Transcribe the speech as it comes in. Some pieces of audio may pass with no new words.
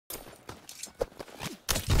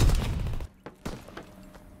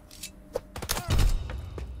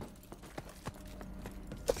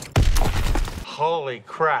Holy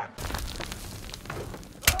crap.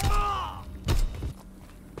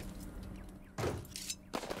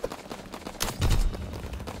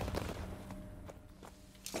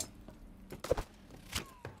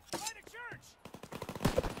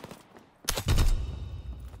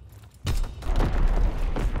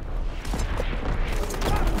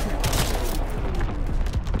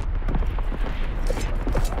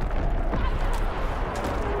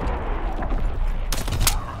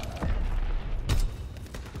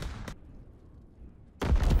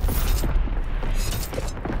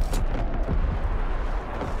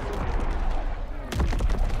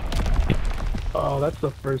 Oh, that's the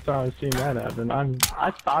first time I've seen that happen.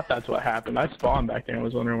 I thought that's what happened. I spawned back there and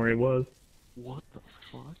was wondering where he was. What the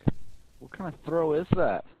fuck? What kind of throw is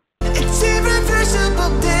that? It's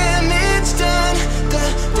irreversible damage done. The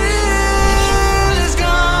deal is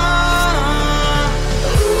gone.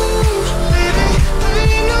 Ooh, baby, there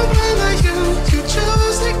ain't nobody like you. You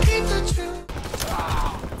chose to keep the truth.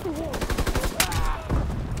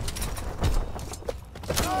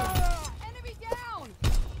 Enemy down!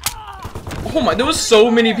 Oh my, there was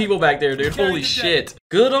so many people back there, dude. Holy shit.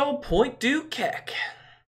 Good old point to kek.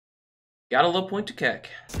 Gotta love point to kek.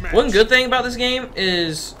 One good thing about this game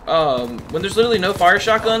is, when there's literally no fire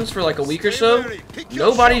shotguns for like a week or so,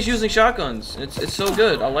 nobody's using shotguns. It's so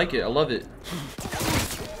good. I like it. I love it.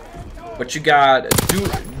 But you got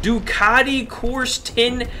Ducati Course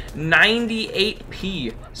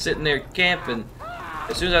 1098P sitting there camping.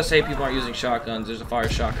 As soon as I say people aren't using shotguns, there's a fire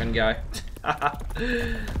shotgun guy.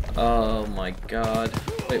 Oh my god.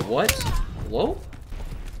 Wait, what? Hello?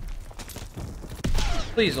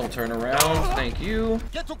 Please don't turn around. Thank you.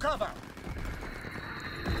 Get to cover.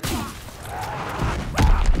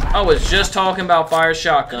 I was just talking about fire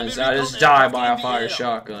shotguns. I just died by a fire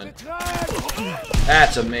shotgun.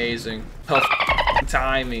 That's amazing. Oh,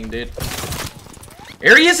 timing, dude.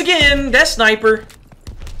 Here he is again. Death Sniper.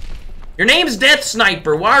 Your name's Death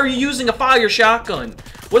Sniper. Why are you using a fire shotgun?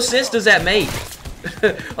 What sense does that make?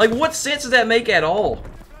 Like, what sense does that make at all?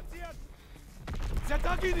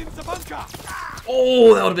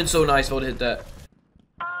 Oh, that would have been so nice if I would have hit that.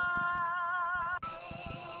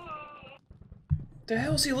 What the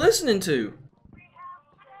hell is he listening to?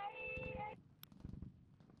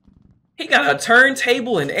 He got a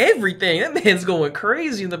turntable and everything. That man's going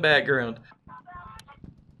crazy in the background.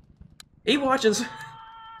 He watching...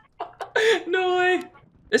 No way.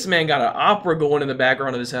 This man got an opera going in the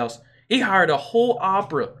background of his house. He hired a whole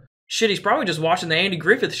opera. Shit, he's probably just watching the Andy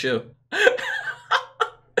Griffith show.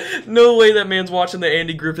 No way that man's watching the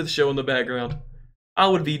Andy Griffith show in the background. I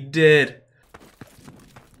would be dead.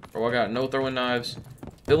 Oh, I got no throwing knives.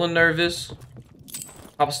 Feeling nervous.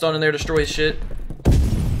 Pop a stun in there, destroy his shit.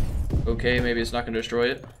 Okay, maybe it's not gonna destroy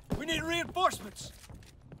it. We need reinforcements.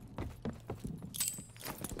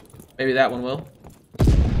 Maybe that one will.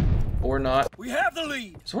 Or not. We have the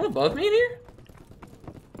lead. Someone above me in here?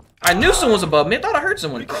 I knew someone was above me. I thought I heard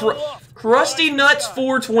someone. Krusty Nuts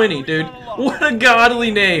 420, dude. What a godly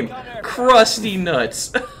name. Krusty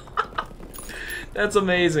Nuts. That's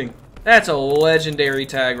amazing. That's a legendary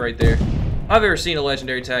tag right there. If I've ever seen a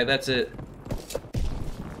legendary tag, that's it.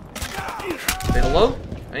 Say hello?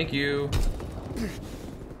 Thank you.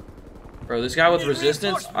 Bro, this guy with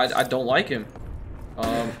resistance, I don't like him.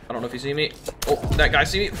 I don't know if you see me. Oh, that guy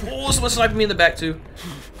see me. Oh, someone's sniping me in the back too.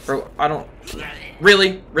 Bro, I don't...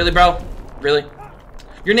 Really? Really, bro? Really?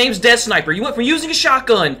 Your name's Death Sniper. You went from using a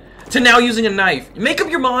shotgun to now using a knife. Make up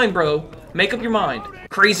your mind, bro. Make up your mind.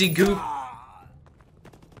 Crazy goof.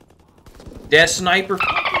 Death Sniper,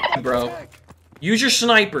 bro. Use your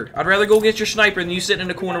sniper. I'd rather go get your sniper than you sitting in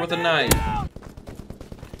the corner with a knife.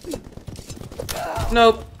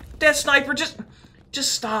 Nope. Death Sniper, just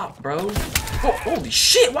stop, bro. Oh, holy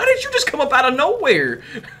shit, why did you just come up out of nowhere?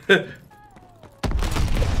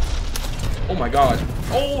 Oh my god.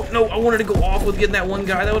 Oh, no, I wanted to go off with getting that one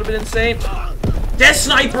guy. That would have been insane. Death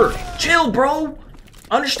Sniper! Chill, bro!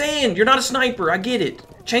 Understand, you're not a sniper. I get it.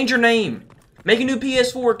 Change your name. Make a new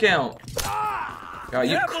PS4 account. God,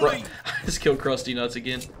 you I just killed Krusty Nuts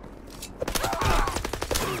again.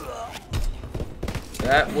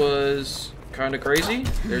 That was kind of crazy.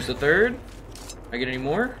 There's the third. I get any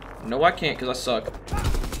more? No, I can't because I suck.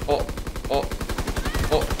 Oh, oh,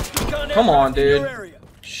 oh. Come on, dude.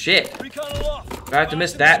 Shit. Do I have to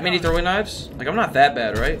miss that many throwing knives? Like, I'm not that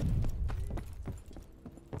bad, right?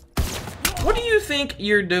 What do you think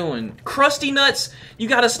you're doing? Krusty Nuts, you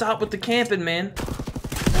gotta stop with the camping, man.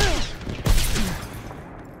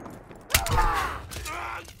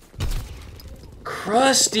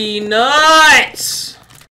 Krusty Nuts!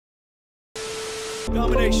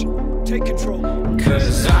 Domination. take control.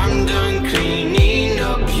 Cause I'm done cleaning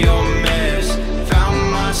up your mess.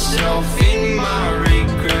 Found myself in my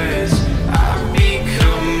regrets. I've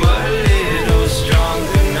become a little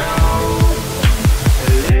stronger now.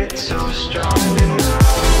 A little stronger now.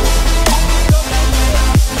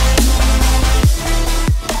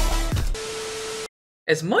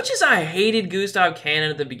 As much as I hated Gustav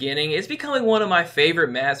Cannon at the beginning, it's becoming one of my favorite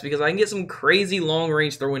maps because I can get some crazy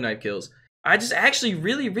long-range throwing knife kills. I just actually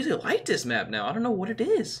really like this map now. I don't know what it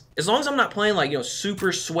is. As long as I'm not playing like, you know,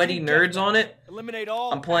 super sweaty nerds on it,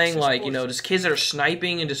 I'm playing like, you know, just kids that are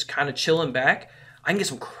sniping and just kind of chilling back, I can get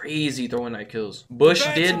some crazy throwing knife kills. Bush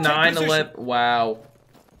did 9-11. Wow.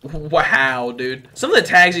 Wow, dude. Some of the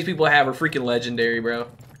tags these people have are freaking legendary, bro.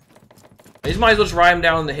 These might as well just write them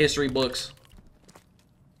down in the history books.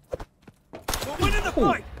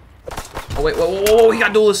 Ooh. Oh wait, whoa, he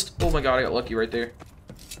got duelist. Oh my god, I got lucky right there.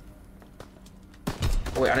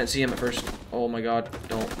 Oh wait, I didn't see him at first. Oh my god,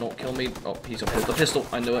 don't kill me. Oh, he's gonna hit the pistol.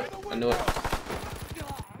 I knew it.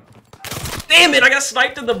 Damn it, I got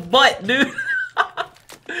sniped in the butt, dude. I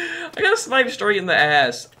got sniped straight in the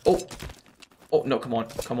ass. Oh, no, come on,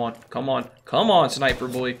 sniper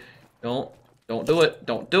boy. Don't do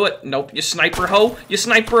it. Nope, you sniper hoe.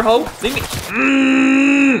 Leave me.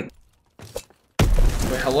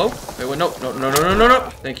 Wait, hello? Wait, no.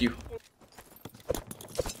 Thank you.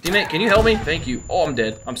 Teammate, can you help me? Thank you. Oh, I'm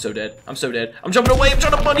dead. I'm so dead. I'm jumping away. I'm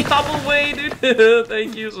trying to bunny hop away, dude.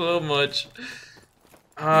 Thank you so much.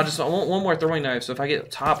 I want one more throwing knife, so if I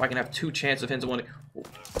get top, I can have 2 chances of hitting someone.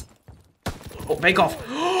 Oh, bank off.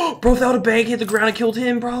 Bro, without a bank, hit the ground and killed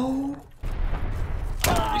him, bro.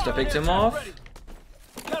 At least I picked him off.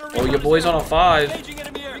 Oh, your boy's on a 5.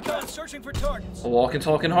 A walking,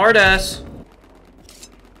 talking hard ass.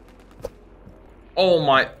 Oh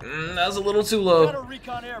my, that's a little too low.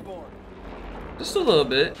 Just a little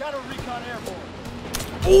bit.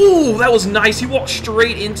 Ooh, that was nice. He walked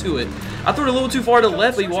straight into it. I threw it a little too far to the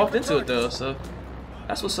left, but he walked into it though, so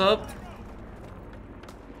that's what's up.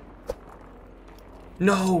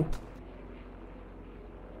 No.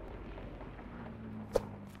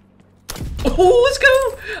 Oh, let's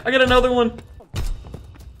go. I got another one.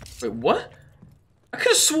 Wait, what? I could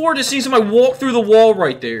have swore to see somebody walk through the wall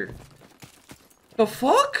right there. The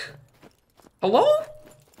fuck? Hello?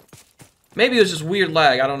 Maybe it was just weird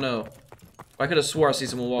lag, I don't know. I could have swore I see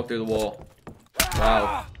someone walk through the wall.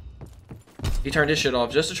 Wow. He turned his shit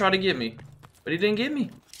off just to try to get me. But he didn't get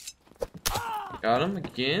me. Got him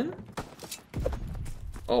again.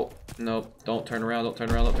 Oh, no. Don't turn around.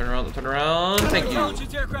 Thank you.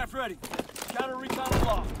 Intelligence aircraft ready. Counter recon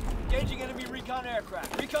aloft. Engaging enemy recon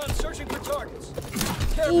aircraft. Recon searching for targets.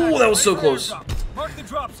 Ooh, that was so close. Mark the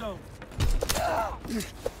drop zone.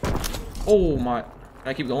 Oh my. Can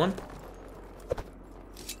I keep going?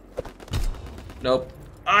 Nope.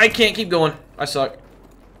 I can't keep going. I suck.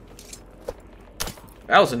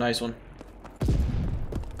 That was a nice one.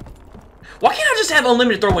 Why can't I just have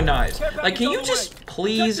unlimited throwing knives? Like, can you just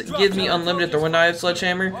please give me unlimited throwing knives,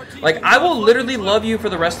 Sledgehammer? Like, I will literally love you for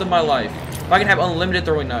the rest of my life if I can have unlimited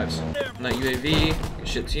throwing knives. Not UAV. Good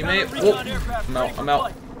shit, teammate. Oh, I'm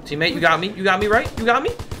out. Teammate, you got me? You got me, right? You got me?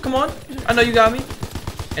 Come on. I know you got me.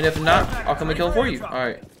 And if not, I'll come and kill him for you.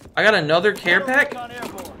 Alright. I got another care pack.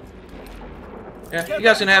 Yeah, you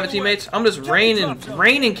guys can have it, teammates. I'm just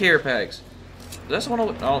raining care packs. That's one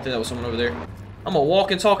over. I don't think that was someone over there. I'm a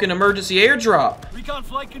walking, talking emergency airdrop. Recon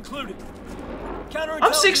flight concluded.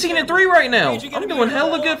 I'm 16-3 right now. I'm doing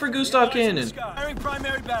hella good for Gustav Cannon. How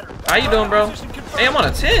you doing, bro? Hey, I'm on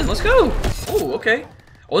a 10. Let's go. Oh, okay.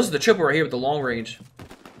 Oh, this is the triple right here with the long range.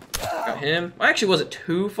 Got him. I actually wasn't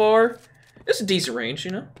too far. It's a decent range,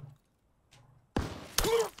 you know.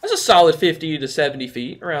 That's a solid 50 to 70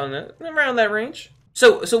 feet around that range.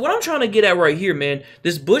 So what I'm trying to get at right here, man,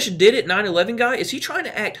 this Bush did it 9/11 guy, is he trying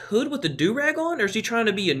to act hood with the do-rag on, or is he trying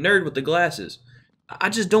to be a nerd with the glasses? I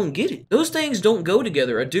just don't get it. Those things don't go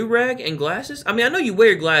together, a do-rag and glasses. I mean, I know you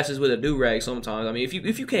wear glasses with a do-rag sometimes. I mean,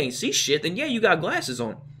 if you can't see shit, then yeah, you got glasses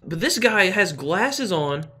on. But this guy has glasses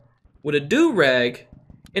on with a do-rag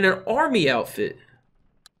in an army outfit.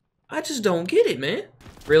 I just don't get it, man.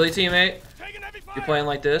 Really, teammate? You're playing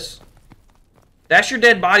like this? That's your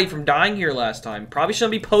dead body from dying here last time. Probably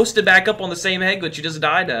shouldn't be posted back up on the same head glitch you just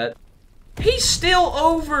died at. He's still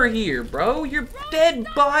over here, bro. Your dead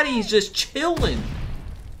body's just chilling.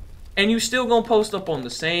 And you still gonna post up on the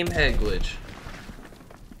same head glitch.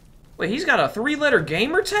 Wait, he's got a 3-letter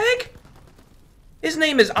gamer tag? His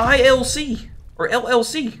name is ILC, or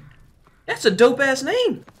LLC. That's a dope-ass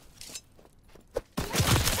name.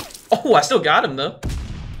 Oh, I still got him, though.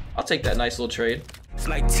 I'll take that nice little trade. It's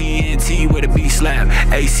like TNT with a beat slap,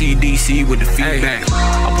 AC/DC with the feedback.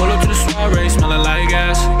 I pull up to the soiree smelling like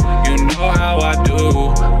gas. You know how I do.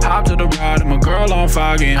 Hop to the ride and my girl on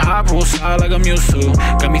fire, getting hot poolside like I'm used to.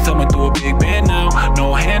 Got me thumbing through a big band now.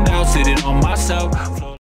 No handouts, did it on myself.